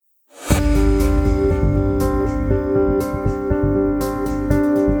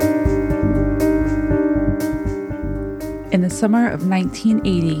summer of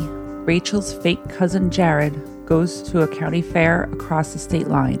 1980, Rachel's fake cousin Jared goes to a county fair across the state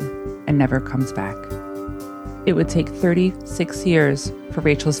line and never comes back. It would take 36 years for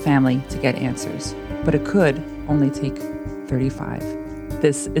Rachel's family to get answers, but it could only take 35.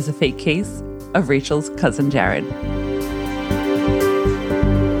 This is a fake case of Rachel's cousin Jared.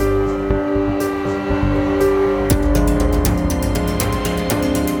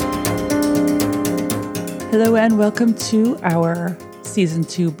 Hello and welcome to our Season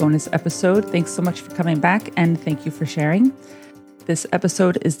 2 bonus episode. Thanks so much for coming back and thank you for sharing. This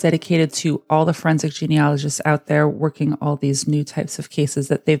episode is dedicated to all the forensic genealogists out there working all these new types of cases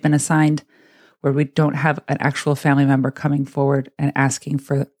that they've been assigned where we don't have an actual family member coming forward and asking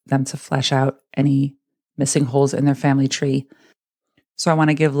for them to flesh out any missing holes in their family tree. So I want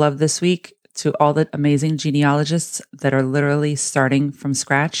to give love this week to all the amazing genealogists that are literally starting from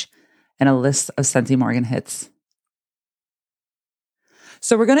scratch and a list of Senty Morgan hits.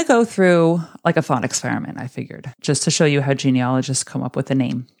 So we're going to go through like a thought experiment, I figured, just to show you how genealogists come up with a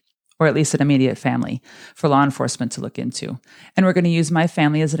name, or at least an immediate family, for law enforcement to look into. And we're going to use my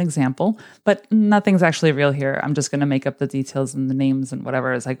family as an example, but nothing's actually real here. I'm just going to make up the details and the names and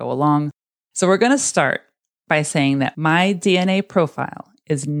whatever as I go along. So we're going to start by saying that my DNA profile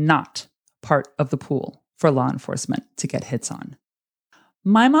is not part of the pool for law enforcement to get hits on.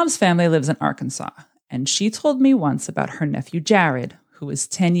 My mom's family lives in Arkansas, and she told me once about her nephew Jared, who was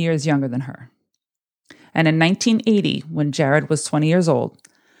 10 years younger than her. And in 1980, when Jared was 20 years old,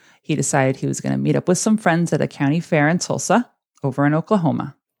 he decided he was going to meet up with some friends at a county fair in Tulsa, over in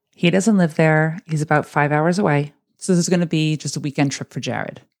Oklahoma. He doesn't live there. He's about 5 hours away. So this is going to be just a weekend trip for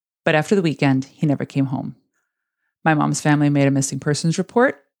Jared. But after the weekend, he never came home. My mom's family made a missing persons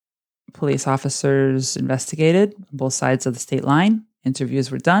report. Police officers investigated on both sides of the state line. Interviews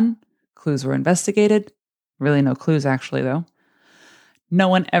were done. Clues were investigated. Really no clues, actually, though. No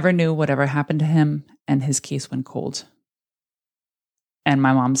one ever knew whatever happened to him, and his case went cold. And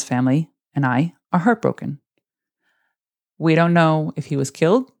my mom's family and I are heartbroken. We don't know if he was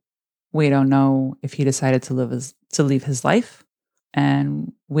killed. We don't know if he decided to leave his life.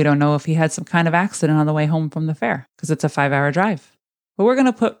 And we don't know if he had some kind of accident on the way home from the fair, because it's a 5-hour drive. But we're going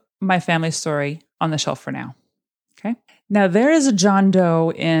to put my family's story on the shelf for now. Okay. Now, there is a John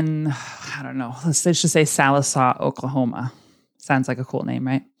Doe in, I don't know, let's just say Sallisaw, Oklahoma. Sounds like a cool name,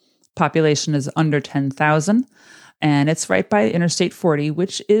 right? Population is under 10,000, and it's right by Interstate 40,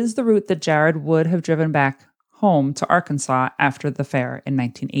 which is the route that Jared would have driven back home to Arkansas after the fair in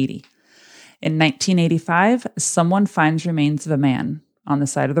 1980. In 1985, someone finds remains of a man on the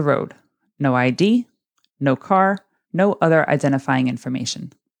side of the road. No ID, no car, no other identifying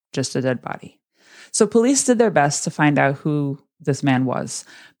information, just a dead body. So police did their best to find out who this man was,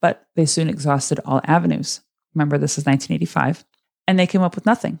 but they soon exhausted all avenues. Remember, this is 1985, and they came up with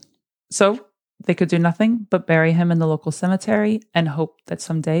nothing. So they could do nothing but bury him in the local cemetery and hope that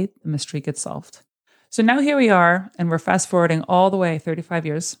someday the mystery gets solved. So now here we are, and we're fast forwarding all the way 35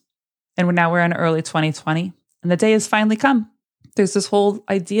 years, and we're in early 2020, and the day has finally come. There's this whole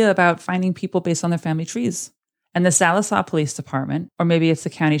idea about finding people based on their family trees. And the Sallisaw Police Department, or maybe it's the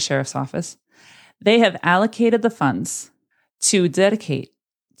county sheriff's office, they have allocated the funds to dedicate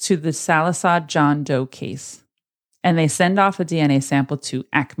to the Sallisaw John Doe case. And they send off a DNA sample to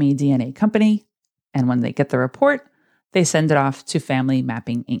Acme DNA Company. And when they get the report, they send it off to Family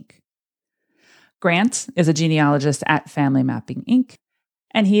Mapping, Inc. Grant is a genealogist at Family Mapping, Inc.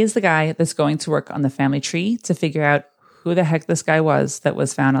 And he is the guy that's going to work on the family tree to figure out who the heck this guy was that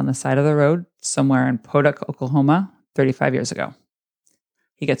was found on the side of the road somewhere in Podunk, Oklahoma, 35 years ago.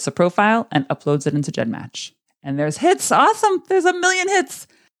 He gets the profile and uploads it into GEDmatch. And there's hits. Awesome. There's 1 million hits.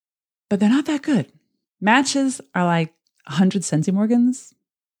 But they're not that good. Matches are like 100 centimorgans,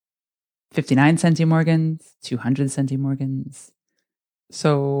 59 centimorgans, 200 centimorgans.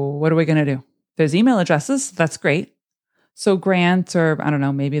 So what are we going to do? There's email addresses. That's great. So Grant, or I don't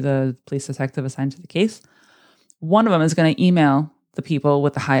know, maybe the police detective assigned to the case, one of them is going to email the people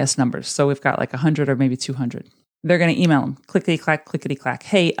with the highest numbers. So we've got like 100 or maybe 200. They're going to email them, clickety-clack, clickety-clack.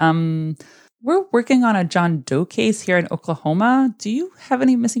 Hey, we're working on a John Doe case here in Oklahoma. Do you have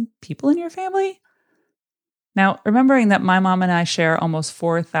any missing people in your family? Now, remembering that my mom and I share almost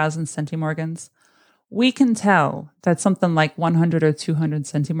 4,000 centimorgans, we can tell that something like 100 or 200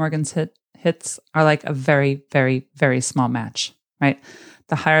 centimorgans hits are like a very, very, very small match, right?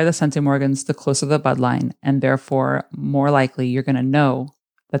 The higher the centimorgans, the closer the bloodline, and therefore more likely you're going to know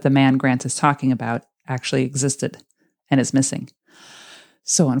that the man Grant is talking about actually existed and is missing.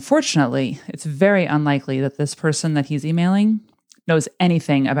 So unfortunately, it's very unlikely that this person that he's emailing knows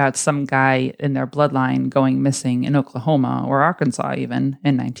anything about some guy in their bloodline going missing in Oklahoma or Arkansas even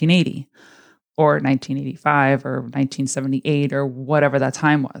in 1980 or 1985 or 1978 or whatever that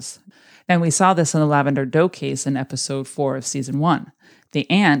time was. And we saw this in the Lavender Doe case in episode 4 of season 1. The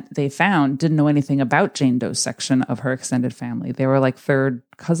aunt they found didn't know anything about Jane Doe's section of her extended family. They were like third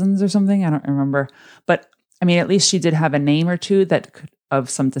cousins or something. I don't remember. But I mean, at least she did have a name or two of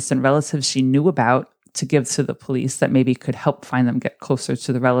some distant relatives she knew about to give to the police that maybe could help find them get closer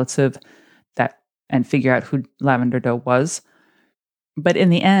to the relative and figure out who Lavender Doe was. But in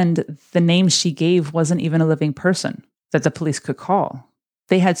the end, the name she gave wasn't even a living person that the police could call.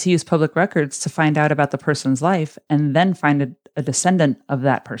 They had to use public records to find out about the person's life and then find a descendant of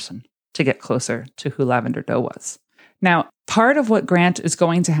that person to get closer to who Lavender Doe was. Now, part of what Grant is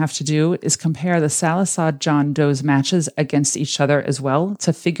going to have to do is compare the Sallisaw John Doe's matches against each other as well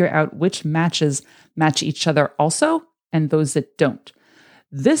to figure out which matches match each other also and those that don't.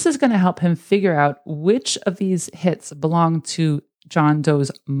 This is going to help him figure out which of these hits belong to John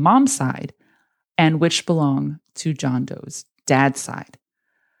Doe's mom's side and which belong to John Doe's dad's side.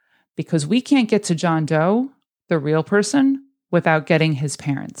 Because we can't get to John Doe, the real person, without getting his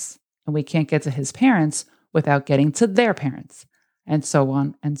parents. And we can't get to his parents without getting to their parents, and so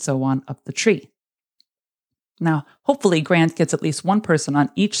on up the tree. Now, hopefully Grant gets at least one person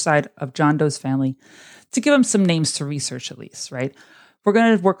on each side of John Doe's family to give him some names to research at least, right? We're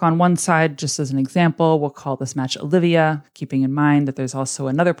going to work on one side just as an example. We'll call this match Olivia, keeping in mind that there's also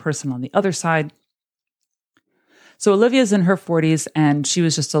another person on the other side. So Olivia's in her 40s, and she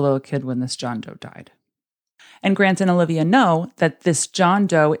was just a little kid when this John Doe died. And Grant and Olivia know that this John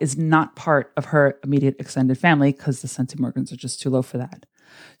Doe is not part of her immediate extended family because the Centimorgans are just too low for that.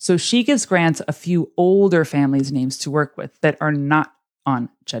 So she gives Grant a few older families' names to work with that are not on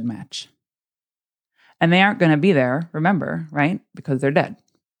GEDmatch. And they aren't going to be there, remember, right? Because they're dead.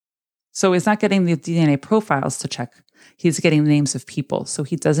 So he's not getting the DNA profiles to check. He's getting the names of people. So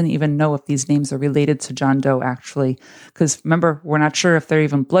he doesn't even know if these names are related to John Doe actually. Because remember, we're not sure if they're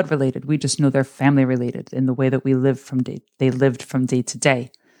even blood related. We just know they're family related in the way that they lived from day to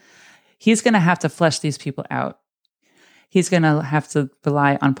day. He's going to have to flesh these people out. He's going to have to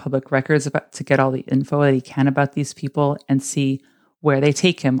rely on public records to get all the info that he can about these people and see where they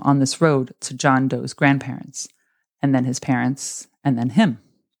take him on this road to John Doe's grandparents, and then his parents, and then him.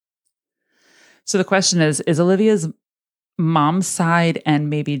 So the question is Olivia's mom's side and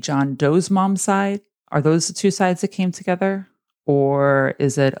maybe John Doe's mom's side, are those the two sides that came together? Or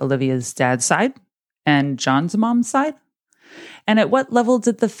is it Olivia's dad's side and John's mom's side? And at what level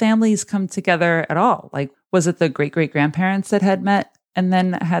did the families come together at all? Like, was it the great-great-grandparents that had met and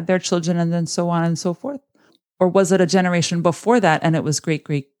then had their children and then so on and so forth? Or was it a generation before that and it was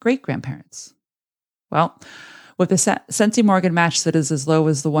great-great-great-grandparents? Well, with the Centimorgan match that is as low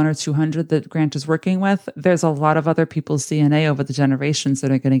as the 1 or 200 that Grant is working with, there's a lot of other people's DNA over the generations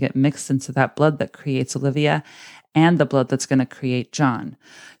that are going to get mixed into that blood that creates Olivia and the blood that's going to create John.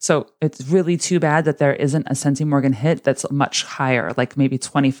 So it's really too bad that there isn't a Centimorgan hit that's much higher, like maybe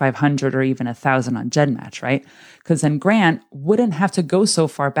 2,500 or even 1,000 on GEDmatch, right? Because then Grant wouldn't have to go so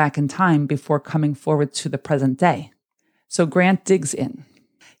far back in time before coming forward to the present day. So Grant digs in.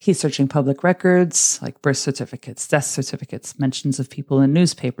 He's searching public records like birth certificates, death certificates, mentions of people in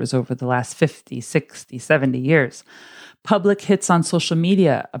newspapers over the last 50, 60, 70 years. Public hits on social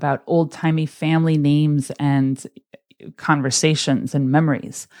media about old-timey family names and conversations and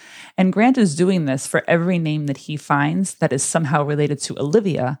memories. And Grant is doing this for every name that he finds that is somehow related to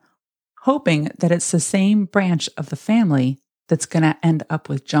Olivia, hoping that it's the same branch of the family that's going to end up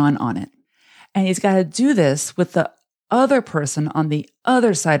with John on it. And he's got to do this with the other person on the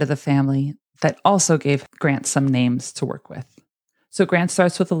other side of the family that also gave Grant some names to work with. So Grant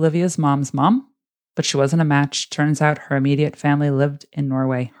starts with Olivia's mom's mom, but she wasn't a match. Turns out her immediate family lived in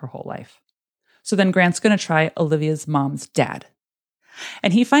Norway her whole life. So then Grant's going to try Olivia's mom's dad.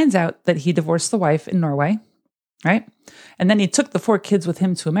 And he finds out that he divorced the wife in Norway, right? And then he took the 4 kids with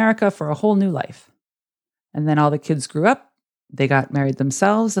him to America for a whole new life. And then all the kids grew up, they got married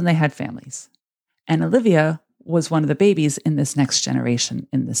themselves, and they had families. And Olivia was one of the babies in this next generation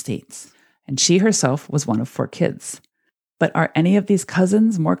in the States. And she herself was one of 4 kids. But are any of these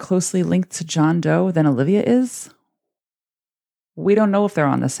cousins more closely linked to John Doe than Olivia is? We don't know if they're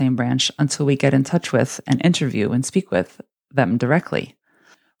on the same branch until we get in touch with and interview and speak with them directly.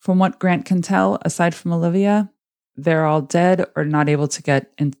 From what Grant can tell, aside from Olivia, they're all dead or not able to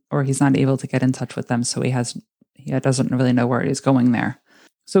get in, or he's not able to get in touch with them, so he doesn't really know where he's going there.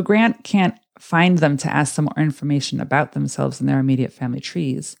 So Grant can't find them to ask them more information about themselves and their immediate family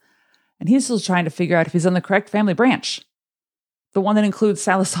trees. And he's still trying to figure out if he's on the correct family branch. the one that includes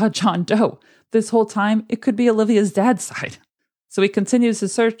Salazar John Doe. This whole time, it could be Olivia's dad's side. So he continues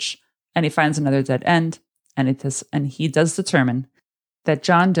his search, and he finds another dead end, and he does determine that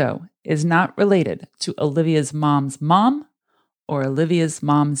John Doe is not related to Olivia's mom's mom or Olivia's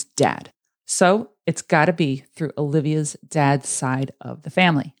mom's dad. So it's got to be through Olivia's dad's side of the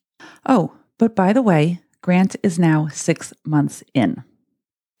family. Oh, but by the way, Grant is now 6 months in.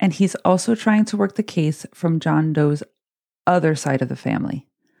 And he's also trying to work the case from John Doe's other side of the family.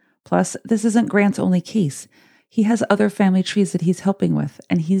 Plus, this isn't Grant's only case. He has other family trees that he's helping with,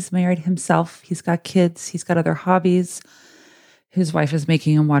 and he's married himself. He's got kids. He's got other hobbies. His wife is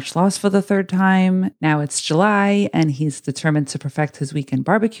making him watch Lost for the third time. Now it's July, and he's determined to perfect his weekend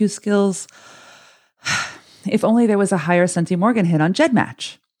barbecue skills. If only there was a higher Centy Morgan hit on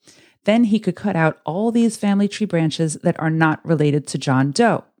GEDmatch. Then he could cut out all these family tree branches that are not related to John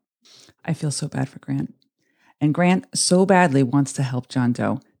Doe. I feel so bad for Grant. And Grant so badly wants to help John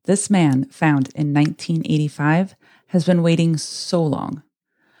Doe. This man, found in 1985, has been waiting so long.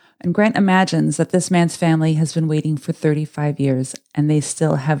 And Grant imagines that this man's family has been waiting for 35 years, and they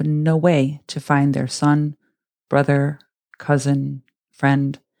still have no way to find their son, brother, cousin,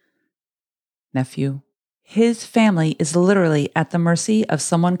 friend, nephew. His family is literally at the mercy of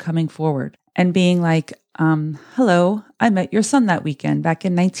someone coming forward and being like, hello, I met your son that weekend back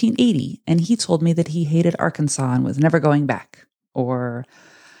in 1980, and he told me that he hated Arkansas and was never going back. Or,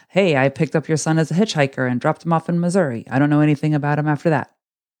 hey, I picked up your son as a hitchhiker and dropped him off in Missouri. I don't know anything about him after that.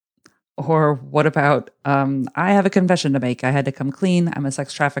 Or what about, I have a confession to make. I had to come clean. I'm a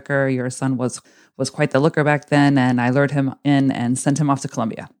sex trafficker. Your son was quite the looker back then, and I lured him in and sent him off to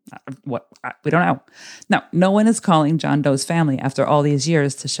Colombia. We don't know. No one is calling John Doe's family after all these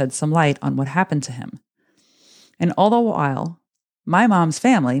years to shed some light on what happened to him. And all the while, my mom's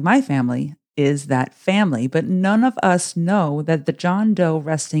family, my family, is that family, but none of us know that the John Doe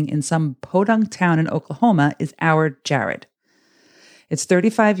resting in some podunk town in Oklahoma is our Jared. It's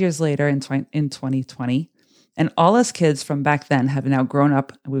 35 years later in 2020, and all us kids from back then have now grown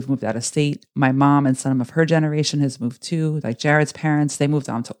up. We've moved out of state. My mom and some of her generation has moved too. Like Jared's parents, they moved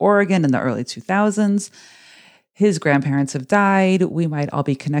on to Oregon in the early 2000s. His grandparents have died. We might all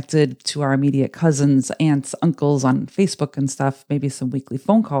be connected to our immediate cousins, aunts, uncles on Facebook and stuff, maybe some weekly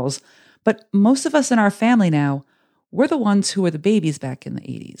phone calls. But most of us in our family now, we're the ones who were the babies back in the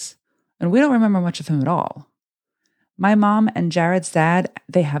 80s. And we don't remember much of him at all. My mom and Jared's dad,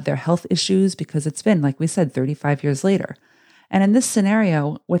 they have their health issues because it's been, like we said, 35 years later. And in this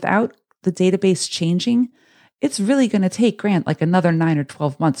scenario, without the database changing, it's really going to take Grant like another 9 or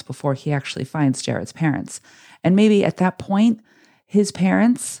 12 months before he actually finds Jared's parents. And maybe at that point, his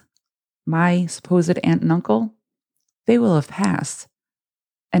parents, my supposed aunt and uncle, they will have passed.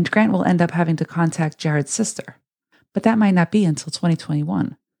 And Grant will end up having to contact Jared's sister. But that might not be until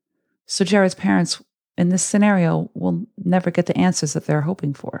 2021. So Jared's parents, in this scenario, will never get the answers that they're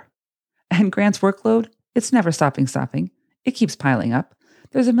hoping for. And Grant's workload, it's never stopping. It keeps piling up.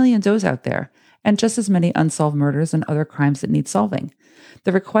 There's a million Does out there, and just as many unsolved murders and other crimes that need solving.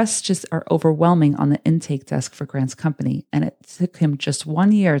 The requests just are overwhelming on the intake desk for Grant's company, and it took him just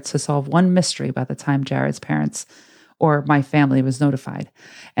 1 year to solve one mystery by the time Jared's parents or my family was notified.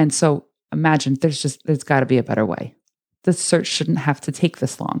 And so imagine there's got to be a better way. The search shouldn't have to take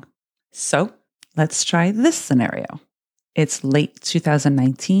this long. So let's try this scenario. It's late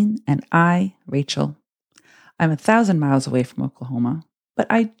 2019, and I, Rachel, I'm 1,000 miles away from Oklahoma, but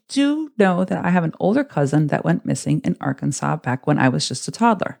I do know that I have an older cousin that went missing in Arkansas back when I was just a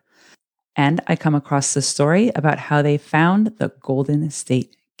toddler. And I come across this story about how they found the Golden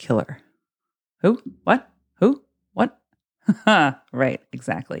State Killer. Who? What? Who? What? Right,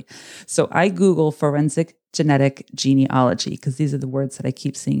 exactly. So I Google forensic genetic genealogy, because these are the words that I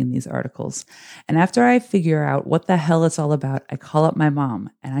keep seeing in these articles. And after I figure out what the hell it's all about, I call up my mom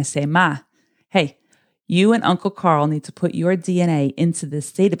and I say, Ma, hey, you and Uncle Carl need to put your DNA into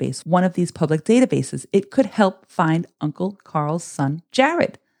this database, one of these public databases. It could help find Uncle Carl's son,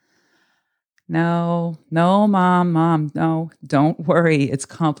 Jared. No, Mom, no, don't worry. It's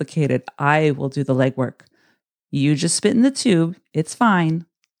complicated. I will do the legwork. You just spit in the tube. It's fine.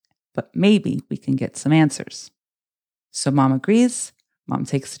 But maybe we can get some answers. So Mom agrees. Mom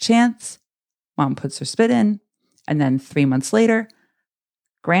takes a chance. Mom puts her spit in. And then 3 months later,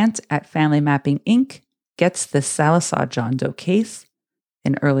 Grant at Family Mapping Inc. gets the Salazar John Doe case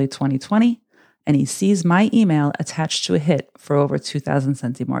in early 2020, and he sees my email attached to a hit for over 2,000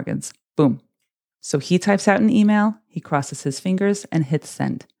 Centy Morgans. Boom. So he types out an email, he crosses his fingers, and hits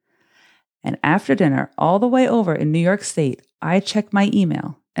send. And after dinner, all the way over in New York State, I check my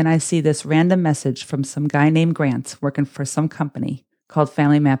email, and I see this random message from some guy named Grant working for some company called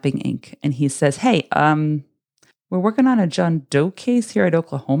Family Mapping Inc. And he says, hey, we're working on a John Doe case here at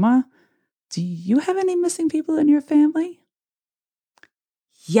Oklahoma. Do you have any missing people in your family?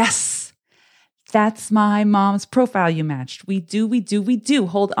 Yes, that's my mom's profile you matched. We do.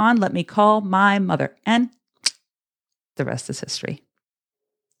 Hold on, let me call my mother. And the rest is history.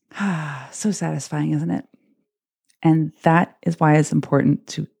 So satisfying, isn't it? And that is why it's important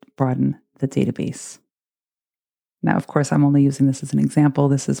to broaden the database. Now, of course, I'm only using this as an example.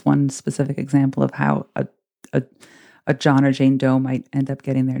 This is one specific example of how a John or Jane Doe might end up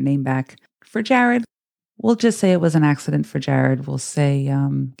getting their name back. For Jared, we'll just say it was an accident for Jared. We'll say,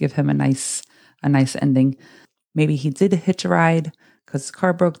 give him a nice ending. Maybe he did hitch a ride because his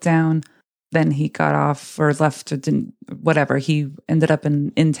car broke down. Then he got off or left or didn't, whatever. He ended up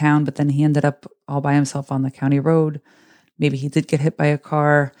in town, but then he ended up all by himself on the county road. Maybe he did get hit by a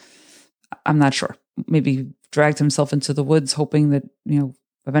car. I'm not sure. Maybe he dragged himself into the woods hoping that,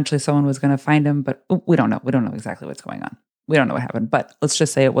 eventually someone was going to find him, but we don't know. We don't know exactly what's going on. We don't know what happened, but let's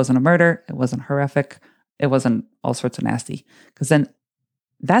just say it wasn't a murder. It wasn't horrific. It wasn't all sorts of nasty, because then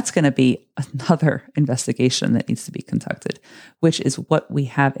that's going to be another investigation that needs to be conducted, which is what we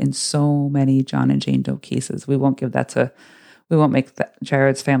have in so many John and Jane Doe cases. We won't make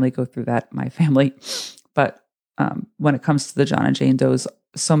Jared's family go through that, my family. But when it comes to the John and Jane Does,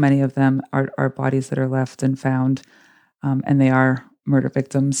 so many of them are bodies that are left and found, and they are murder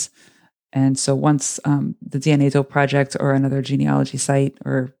victims. And so once the DNA Doe Project or another genealogy site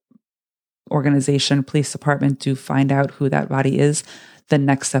or organization, police department do find out who that body is, the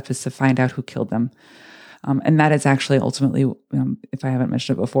next step is to find out who killed them. And that is actually ultimately, if I haven't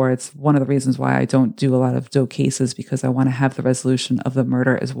mentioned it before, it's one of the reasons why I don't do a lot of Doe cases, because I want to have the resolution of the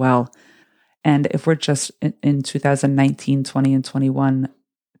murder as well. And if we're just in 2019, 20, and 21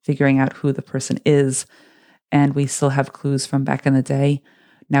 figuring out who the person is, and we still have clues from back in the day,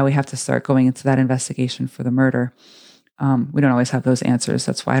 now we have to start going into that investigation for the murder. We don't always have those answers.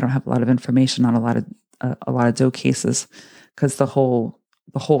 That's why I don't have a lot of information on a lot of Doe cases, because the whole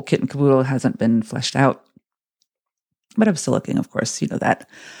kit and caboodle hasn't been fleshed out. But I'm still looking, of course, you know that.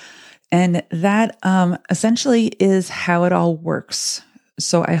 And that essentially is how it all works.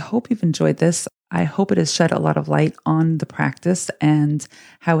 So I hope you've enjoyed this. I hope it has shed a lot of light on the practice and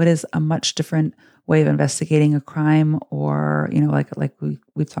how it is a much different way of investigating a crime, or, like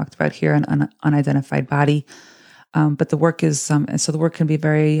we've talked about here, an unidentified body. But the work is, so the work can be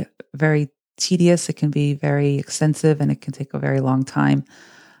very, very tedious. It can be very extensive, and it can take a very long time.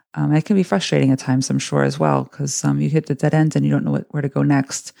 It can be frustrating at times, I'm sure, as well, because you hit the dead end and you don't know where to go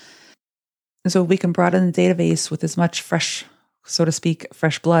next. And so we can broaden the database with as much fresh, so to speak,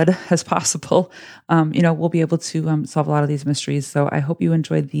 fresh blood as possible. We'll be able to solve a lot of these mysteries. So I hope you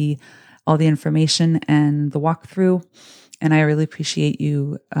enjoyed all the information and the walkthrough. And I really appreciate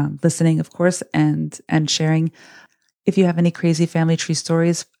you listening, of course, and sharing. If you have any crazy family tree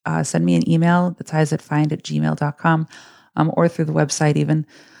stories, send me an email, thetiesatfind@gmail.com, or through the website even.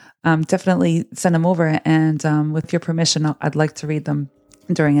 Definitely send them over. And with your permission, I'd like to read them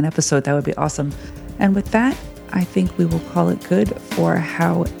during an episode. That would be awesome. And with that, I think we will call it good for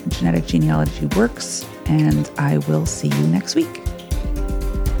how genetic genealogy works. And I will see you next week.